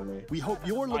 24th for me. We hope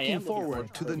you're am looking looking forward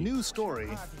forward to the new story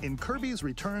in Kirby's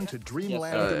Return to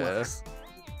Dreamland Oh, yeah. Deluxe.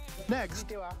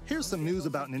 Next, here's some news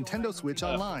about Nintendo Switch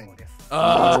Online.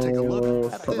 Oh, Let's take a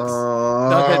look at this.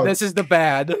 okay, this is the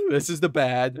bad. This is the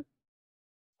bad.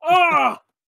 Oh!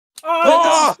 Oh,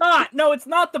 no, it's not! No, it's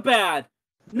not the bad!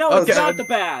 No, it's Okay. not the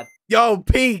bad! Yo,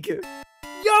 Peak! Yo!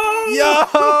 Yo!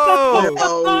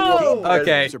 Oh!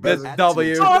 Okay, that's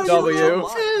W, Oh,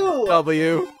 W,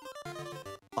 W.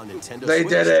 On Nintendo They Switch,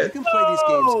 did it. You can play these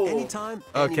No! games anytime,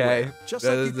 Okay, anywhere, just that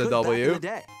like is you the could back in W. the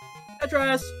day.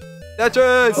 Address!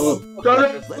 Tetris! Oh,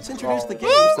 Let's introduce the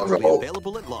games that will be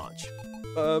available at launch.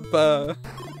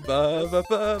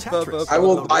 Tetris. I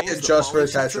will buy Arrange it the just for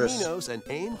following Tetris. Centriminos and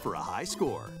aim for a high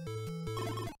score.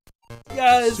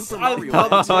 Yes! Super I Mario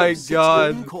love Oh Odyssey my with 6 God.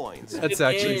 golden coins. That's It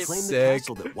actually is. Claim the sick.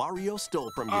 castle that Wario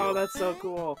stole from you. Oh, that's so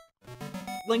cool.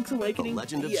 Link's The Awakening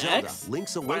Legend of DX? Zelda,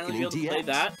 Link's Finally Awakening be able to play DX.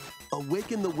 that.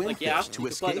 Awaken the Windfish Like, yeah, to you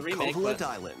could play the escape remake, Covalent but-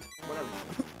 Island. Whatever.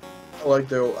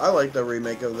 I like the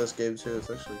remake of this game too. It's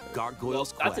actually good.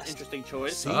 Gargoyle's That's an Quest. interesting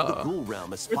choice. Save the Ghoul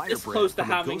Realm as We're Fire this close to from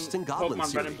the having Ghosts and Goblins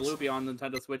Pokemon Red and series. Blue be on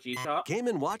Nintendo Switch eShop. Game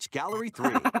 & Watch Gallery 3.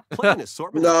 Play an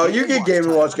assortment No, of you get Game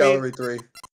 & Watch titles. Gallery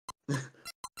 3.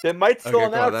 They might still Okay,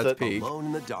 cool, announce that's it. Peak. Alone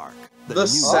in the Dark. The new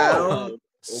sound.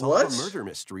 Solve What? a murder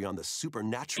mystery on the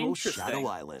supernatural Interesting. Shadow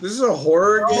Island. This is a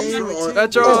horror game. Metroid On...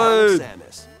 Two, Metroid!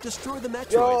 Samus. Destroy the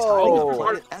Metroids Yo! hiding on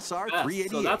planet Yes, SR-388.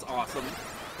 so that's awesome.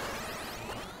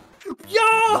 Yo!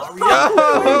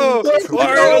 Wario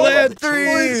Wario Land The 3!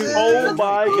 Choice. Oh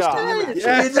my god. We did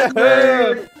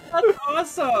Yeah! it! That's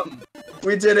awesome!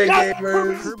 We did it, Yes!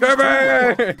 gamers!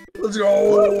 Kirby! Let's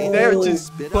go! They're just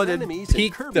Spit out putting enemies in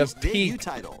peak Kirby's to debut peak.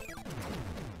 title.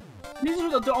 These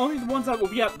are the only ones that will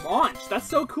be at launch. That's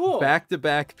so cool.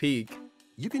 Back-to-back Peak.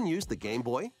 You can use the Game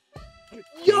Boy, Game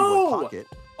Yo! Boy Pocket,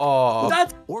 Oh.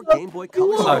 That's or so Game Boy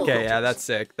Color. cool. Side Okay, yeah, filters. that's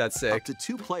sick. That's Up sick. to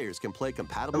 2 players can play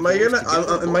compatible Am I games gonna?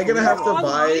 together Am I gonna have to Online?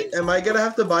 buy? Am I gonna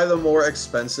have to buy the more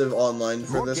expensive online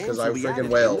for More this? Because games I will be freaking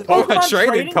added will. in the Oh, a Pokemon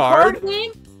trading card?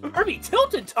 game? Kirby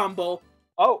Tilted Tumble.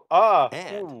 Oh,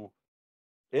 And- ooh.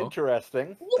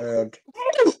 Interesting. And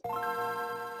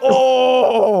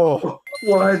Oh!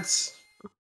 what?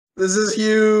 This is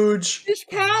huge. Fish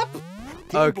Cap? Game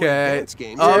Boy Okay. Advance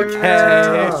games Okay.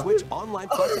 Nintendo Switch Online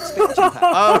Plus expansion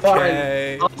pack.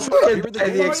 Okay. I'll fucking Here are the buy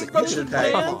the games expansion that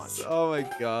you can pack. launch. Oh my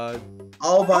god.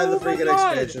 I'll buy the Oh my freaking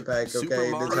God. expansion pack. Super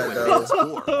Okay, Mario Nintendo. Advance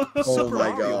 4. Oh Super my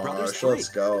Mario Brothers gosh, 3. let's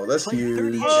go. That's Play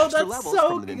 30 huge. Oh, extra that's levels so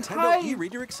from the Nintendo hype.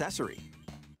 e-reader accessory.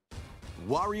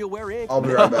 WarioWare Inc. I'll be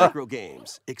right back. Micro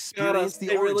games. Experience the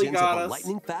They really origins got of us. the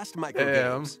lightning fast micro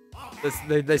Damn. games.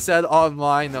 They said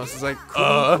online. I was just like,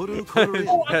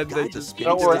 and they just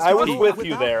Don't worry, I was with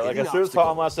you there. Like, as soon as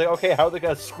I'm like, okay, how are they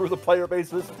gonna screw the player base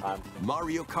this time?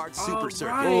 Mario Kart Super Oh,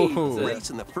 Circuit. right. Ooh.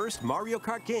 Race in the first Mario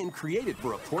Kart game created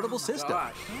for a portable system.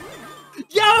 Gosh.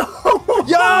 Yo!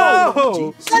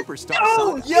 Yo! Superstar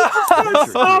Saga. Yo! Adventure in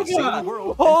a Saga! zany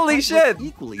world Holy and shit! with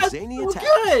Equally That's zany so attacks.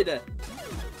 good!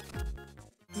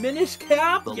 Minish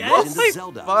Cap? The Yes! Legend Holy of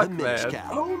Zelda, fuck, the Minish man. Cap.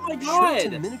 Oh my Shrink to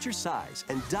god! miniature size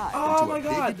and dive Oh into my a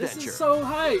god, big this adventure. is so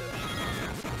hype!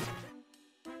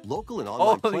 Local and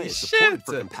online Holy play is supported shit.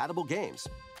 for compatible games,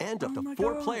 and up Oh to my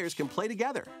 4 gosh. players can play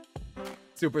together.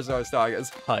 Superstar Saga is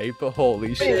hype. Holy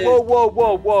Hey, shit. whoa, whoa,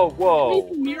 whoa, whoa, whoa!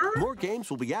 Amazing Mirror? More games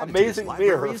will be added Amazing to this library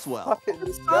mirror. as well.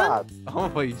 Fucking god.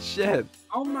 Holy shit.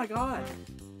 Oh my god.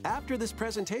 After this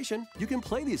presentation, you can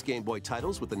play these Game Boy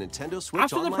titles with the Nintendo Switch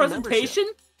After the Online presentation?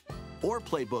 membership, or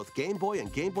play both Game Boy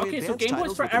and Game Boy Okay, so Advance Game Boy's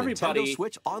titles for with the everybody. Nintendo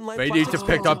Switch Online They Plus need to pick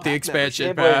expansion up the pack expansion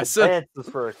Game Boy pass. Advance is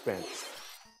for expansion.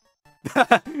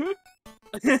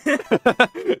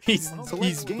 he's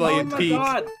Game Oh playing my Peak.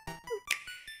 god.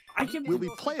 I can. Will be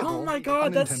playable Oh my on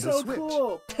god, that's Nintendo so Switch.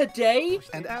 cool. Today?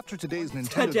 And after today's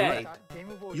Nintendo Today.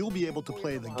 Direct, you'll be able to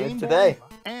play the Game Today. Boy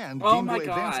and Oh Game my Boy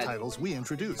Advance God. titles we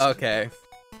introduced. Okay.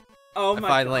 Oh I my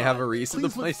finally god. have a reason to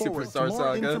Please play look forward to Superstar more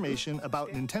Saga. information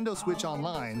about Nintendo Switch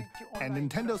Online and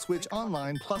Nintendo Switch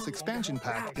Online Plus expansion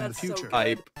pack in the That's so future. good.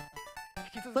 Hype.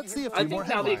 Let's see a I few more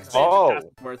think now the headlines. expansion Oh. pass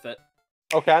is worth it.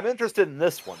 Okay, I'm interested in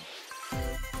this one.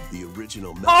 The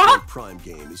original Ah! Metroid Prime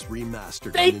game is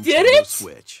remastered They on Nintendo did it?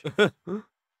 Switch.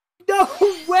 No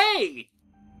way!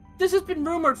 This has been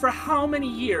rumored for how many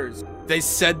years? They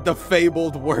said the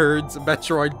fabled words,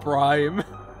 Metroid Prime.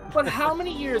 But how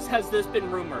many years has this been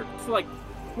rumored? For like,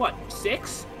 what,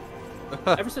 6?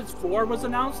 Ever since 4 was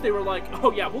announced, they were like,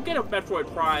 oh yeah, we'll get a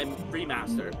Metroid Prime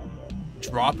remaster.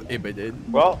 Drop imminent.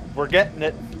 Well, we're getting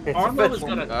it. It's Arlo is official.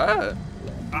 gonna.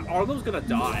 Arlo's gonna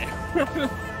die.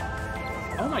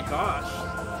 Oh my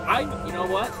gosh. You know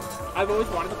what? I've always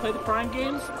wanted to play the Prime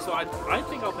games, so I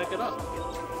think I'll pick it up.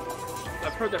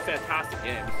 I've heard they're fantastic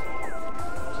games.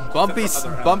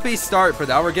 Bumpy start, but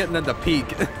now we're getting into peak.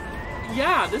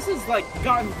 Yeah, this has like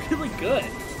gotten really good.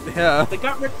 Yeah. They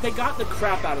got the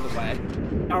crap out of the way.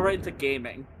 Now right into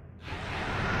gaming.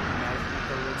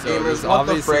 Gamers, what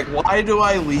the frick? Why do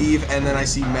I leave and then I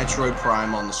see Metroid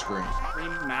Prime on the screen?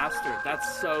 Remastered.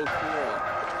 That's so cool.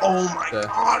 Oh my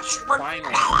gosh!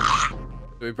 Finally.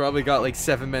 We probably got like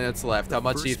 7 minutes left. How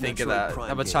much do you think of that?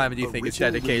 How much time do you think is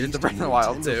dedicated to Breath of the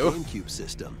Wild 2?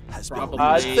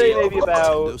 I'd say maybe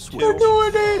about 2. We're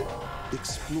doing it!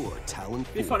 Explore Talon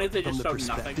 4 It'd be funny if they just from the showed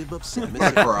nothing. perspective of Samus.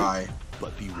 I cry.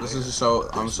 But This is so.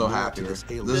 I'm so happy. This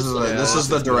is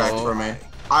Yeah, the direct for me.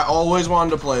 I always wanted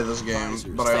to play this game,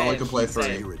 but I only could play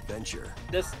 3. your adventure.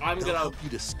 This I'm They'll gonna help you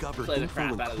discover play the info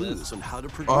crap and out of clues this. on how to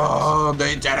progress. Oh,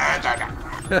 they did it!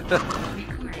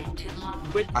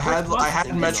 I had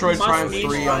Metroid Prime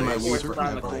 3 on my Wii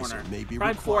forever.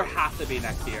 Prime 4 has to be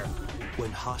next year.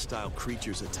 When hostile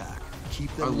creatures attack,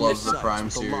 keep I them love in the sight Prime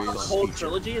with the series. lock The whole feature.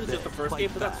 trilogy is just the Then first fight game,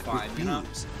 but that's back fine, with you know?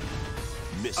 beams,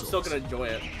 I'm missiles, still gonna enjoy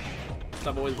it. 'Cause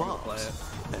I've always wanted to play bombs,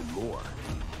 it. and more.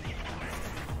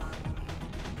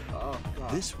 Oh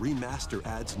god. This remaster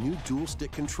adds new dual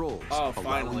stick controls, Oh, allowing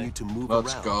finally. you to move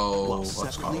Let's around go, while let's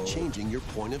separately go. changing your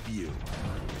point of view.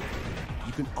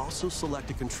 You can also select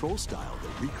a control style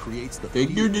that recreates the Thank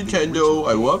feel you, of the Nintendo. original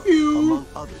I love game, you. among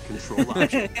other control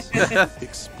options.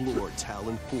 Explore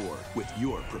Talon 4 with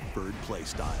your preferred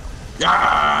playstyle.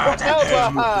 Yeah! The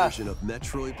new version of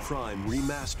Metroid Prime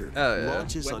Remastered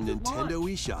launches on When did it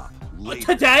Nintendo eShop later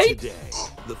Today?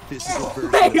 The physical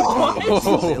version Wait, of what? the game is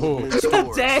available in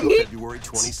stores Today? February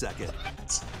 22nd.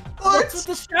 What's with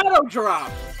the shadow drop?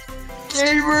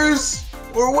 Gamers,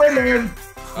 we're winning.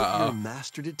 Your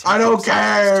master detective I don't skills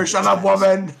care. to Shut up, the test.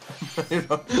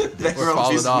 woman. They We're wrote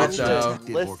falling these off, mentions. Joe.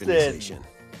 Detective Listen. organization.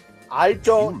 I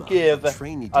don't Yuma, give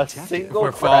trainee a detective. single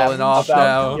We're crap falling off about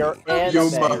now. your Yuma. anime.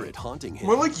 Spirit haunting him.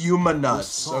 We're like Yuma will nuts,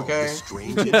 solve the okay?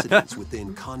 strange incidents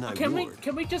within Kanai Can we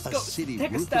Ward, just a go city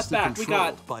take a step ruthlessly back? We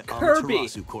got controlled by Kirby,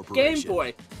 Amaterasu Game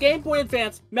Corporation. Game Boy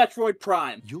Advance, Metroid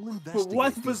Prime. You'll What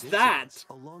investigate was these that? incidents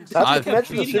alongside That's I- the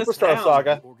connection to Beating us Superstar down.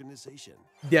 Saga. organization.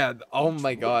 Yeah, oh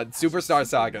my god. Superstar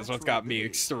Saga is what got me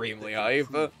extremely hype.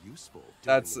 Useful during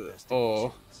That's,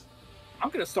 investigations. I'm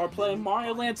gonna start playing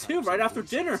Mario Land 2 right after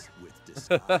dinner. With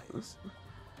disguise.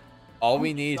 All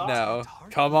we need now.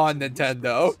 Come on,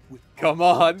 Nintendo. Come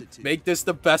on. Make this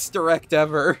the best direct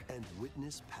ever. And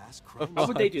witness past crime How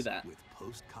would they do that? with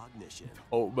post-cognition.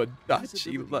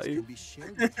 Tomodachi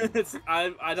life.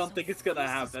 I don't think it's gonna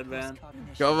happen, man.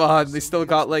 Come on. We still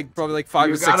got like probably like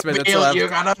 5 or 6 minutes You left.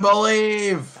 gotta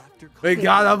believe. We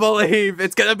gotta believe.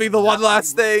 It's gonna be the one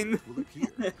last thing.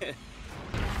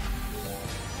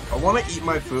 I want to eat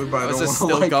my food, but I This don't is want still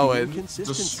to like going.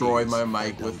 destroy my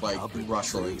mic with like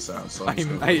rustling sounds. So I'm just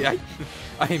gonna-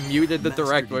 I muted the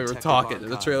direct when we were talking, and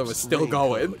the trailer was still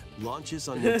going. Launches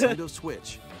on Nintendo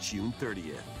Switch June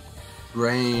 30th.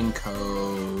 Rain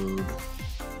code.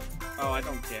 Oh, I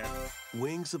don't care.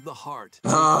 Wings of the Heart.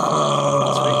 I'm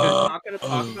Oh. not gonna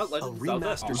talk about A Legend of Zelda.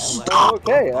 remastered Stop.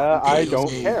 Okay, I don't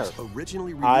care.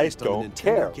 Originally I released on the don't Nintendo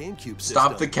care. GameCube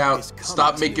Stop the system, count. is coming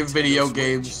Stop to making Nintendo video Switch.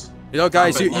 games. You know,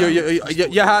 guys, Stop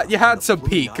it you had some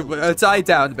peak. It's died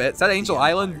down a bit. Is that Angel The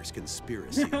Island? Empire's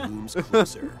conspiracy looms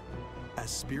closer. As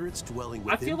spirits dwelling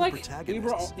I within feel the like we were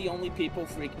protagonists, the only people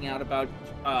freaking out about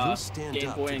you'll stand Game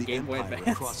up Boy to and the Game Boy Empire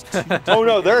Advance. across 2 Oh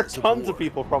no, there are decades of tons war. of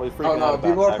people probably freaking Oh out no, about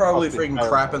people are that probably across the freaking entire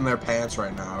crapping their pants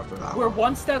right now after that We're one.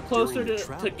 one step closer During your to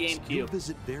travels, you'll GameCube.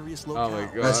 visit various Oh my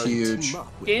locales God. That's and huge. team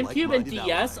up with GameCube and like-minded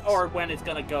DS allies. are when it's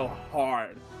gonna go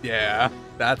hard. Yeah,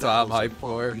 that's what I'm hyped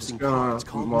for. Using Gonna- cards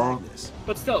called well, Magnus.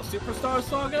 But still, Superstar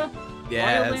Saga,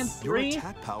 Mario Land Yes. Your 3.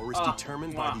 attack power is Ah,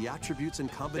 determined by mwah. the attributes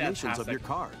and combinations of Fantastic. your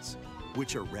cards,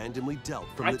 which are randomly dealt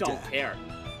from I the don't deck. care.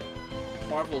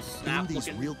 Marvel's In Snap these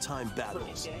looking real-time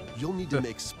battles, game. you'll need to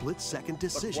make split-second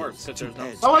decisions worse, 'cause to there's no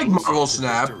edge I like the Marvel to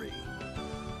Snap. victory.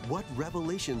 What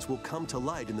revelations will come to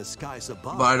light in the skies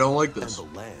above But I don't like and this. the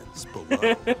lands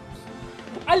below?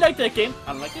 I like that game.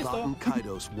 I don't like this though. Baten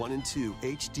Kaitos 1 and 2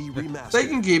 HD Remastered. They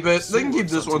can keep it. They can keep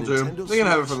this Soars one onto too. Nintendo They can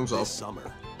have it for Switch themselves. this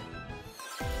summer.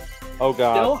 Oh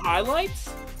Still god. highlights?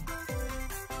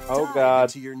 Oh Dive god.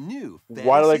 into your new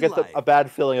Why do I fantasy get life. a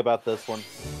bad feeling about this one?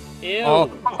 Ew.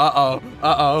 Oh,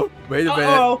 uh-oh. Wait a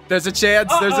Uh-oh. minute. There's a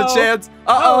chance. There's a Uh-oh. chance.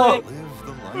 Alex. Live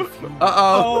the life you want.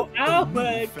 Uh-oh. Oh,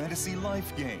 Alex. Fantasy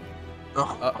life game.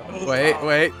 Oh.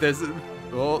 Wait. There's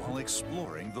Well,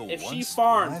 exploring the If she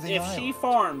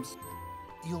farms,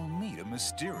 you'll meet a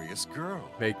mysterious girl.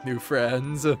 make new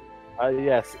friends.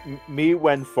 Yes, me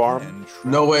when farm.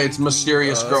 No way, it's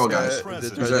mysterious girl, Okay, guys.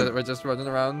 We're just running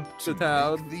around the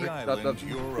town.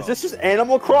 Is this just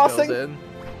Animal Crossing? Building.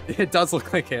 It does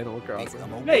look like Animal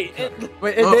Crossing. Wait,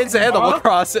 Wait, it is Animal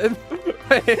Crossing.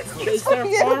 Wait. is there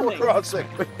Animal farming? Crossing.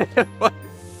 What?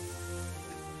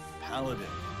 Paladin,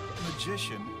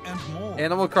 magician, and more.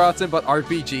 Animal Crossing, but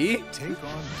RPG? Take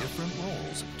on different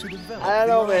roles to develop. I don't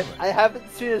know, the man. island. I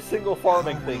haven't seen a single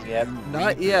farming thing yet.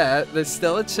 Not yet. There's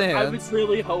still a I was chance.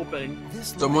 really hoping.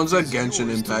 This Someone said land is Genshin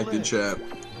yours to impacted live.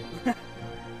 chat.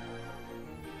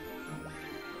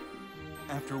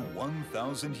 After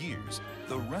 1,000 years,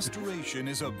 the restoration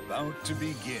is about to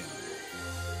begin.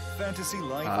 Fantasy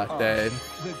Life Ah, on, dang.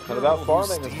 the What about girl who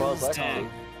farming as far as I steals can time.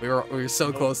 see? We were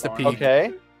so close to peak.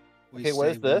 Okay. Okay,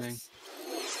 where's this?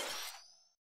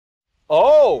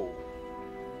 Oh!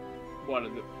 What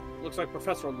is it? Looks like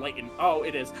Professor Layton. Oh,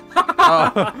 it is.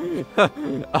 Oh.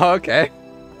 Oh, okay.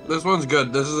 This one's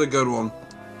good. This is a good one.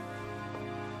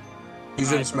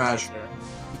 He's in Hi, Smash.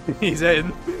 Professor. He's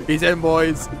in. He's in,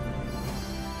 boys.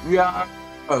 Yeah.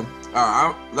 That's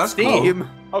cool. Steam.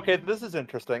 Okay, this is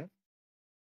interesting.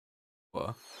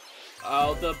 Whoa.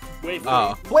 Oh, the wait.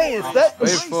 Oh. Wait, is that?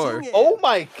 Wave 4. Oh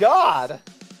my God!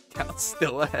 Count's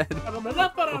still ahead.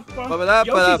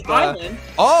 Yoshi's Island.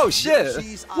 Oh,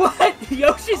 shit. What?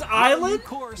 Yoshi's Island?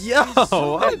 Yo,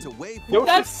 what? Yoshi's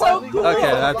That's so finally cool. going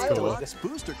Okay, on that's Island. cool.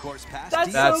 Booster course pass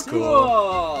That's That's so cool.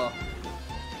 cool.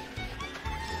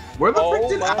 Where the Oh frick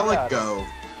did my Alec God. go?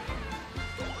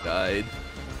 Died.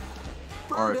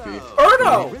 RIP.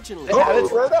 Birdo! They had it,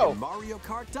 Birdo. Mario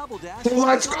Kart Double Dash.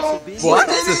 Let's go! What?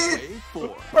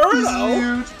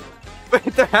 Birdo? Wait,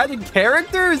 they're adding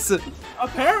characters?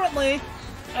 Apparently.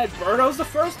 And Birdo's the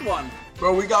first one.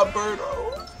 Bro, we got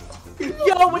Birdo.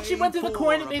 Yo, when she went to the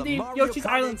coin and made the Mario Yoshi's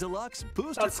Kart Island. Deluxe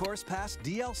Booster That's- Course Pass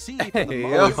DLC. Hey, for the yo.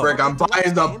 Mario Holy frick, I'm Kart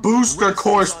buying the game Booster released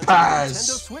Course on Pass.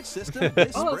 Nintendo Switch system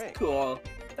this Oh, spring. that's cool.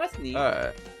 That's neat.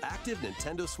 Alright. Active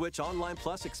Nintendo Switch Online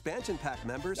Plus expansion pack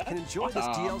members can enjoy this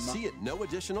awesome. DLC at no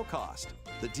additional cost.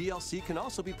 The DLC can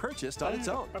also be purchased on its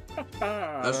own.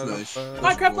 That's nice.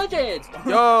 Minecraft Legends!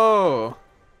 Yo!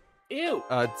 Ew.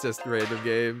 It's just random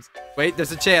games. Wait,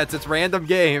 there's a chance. It's random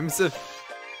games.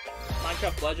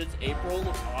 Minecraft Legends April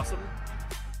looks awesome.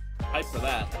 Hype for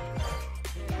that.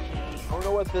 I don't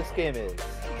know what this game is.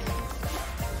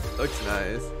 Looks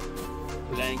nice.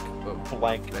 Blank. Oh,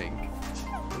 Blank. blank.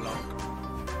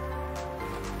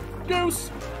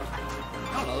 Goose!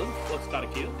 I don't know, this looks kinda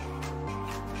cute.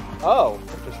 Oh,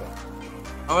 interesting.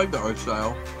 I like the art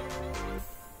style.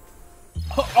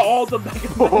 All the Mega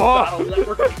Man Battle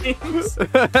Network games.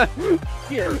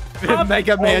 Here. have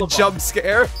Mega all Man of them. jump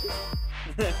scare.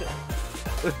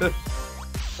 I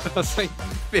was like,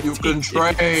 You 15 can games.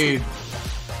 trade.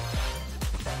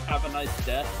 Have a nice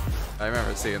death. I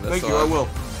remember seeing this Thank one. you, I will.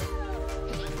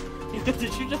 Did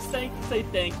you just say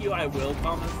thank you? I will,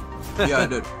 Thomas. Yeah, I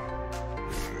did.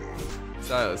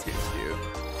 That was cute.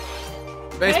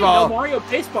 Hey, Baseball. no Mario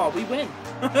baseball. We win.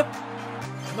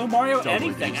 No Mario Totally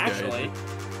anything, used actually.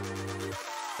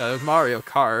 That was Mario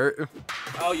Kart.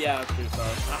 Oh yeah, that's true. So,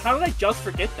 how did I just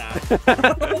forget that?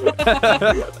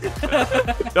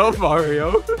 No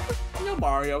Mario. No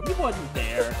Mario, he wasn't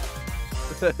there.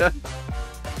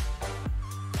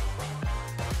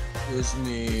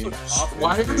 Disney. awful.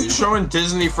 Why are they showing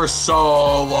Disney for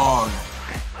so long?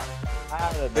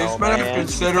 I don't They know, spent a man.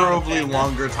 considerably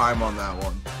longer time on that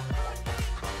one.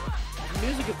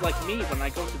 Music is like me when I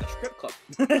go to the strip club.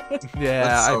 Yeah,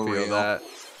 That's so I feel real. that.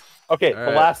 Okay, All the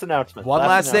right. last announcement. One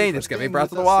last thing. announcement. It's gonna be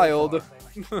Breath of the Wild.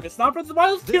 It's not Breath of the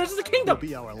Wild, it's Tears of the Will Kingdom.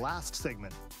 be our last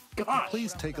segment. Gosh.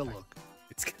 Please take a look.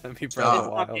 It's gonna be Breath It's of the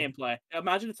not Wild. gameplay.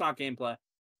 Imagine it's not gameplay.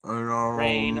 I know.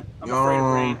 Rain. I'm afraid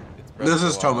of rain. It's Breath This of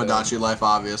is the Wild. Tomodachi life,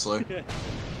 obviously.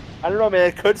 I don't know, man.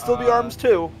 It could still be ARMS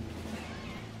too.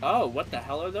 Oh, what the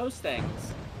hell are those things?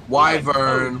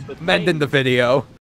 Wyvern. With Mending the video.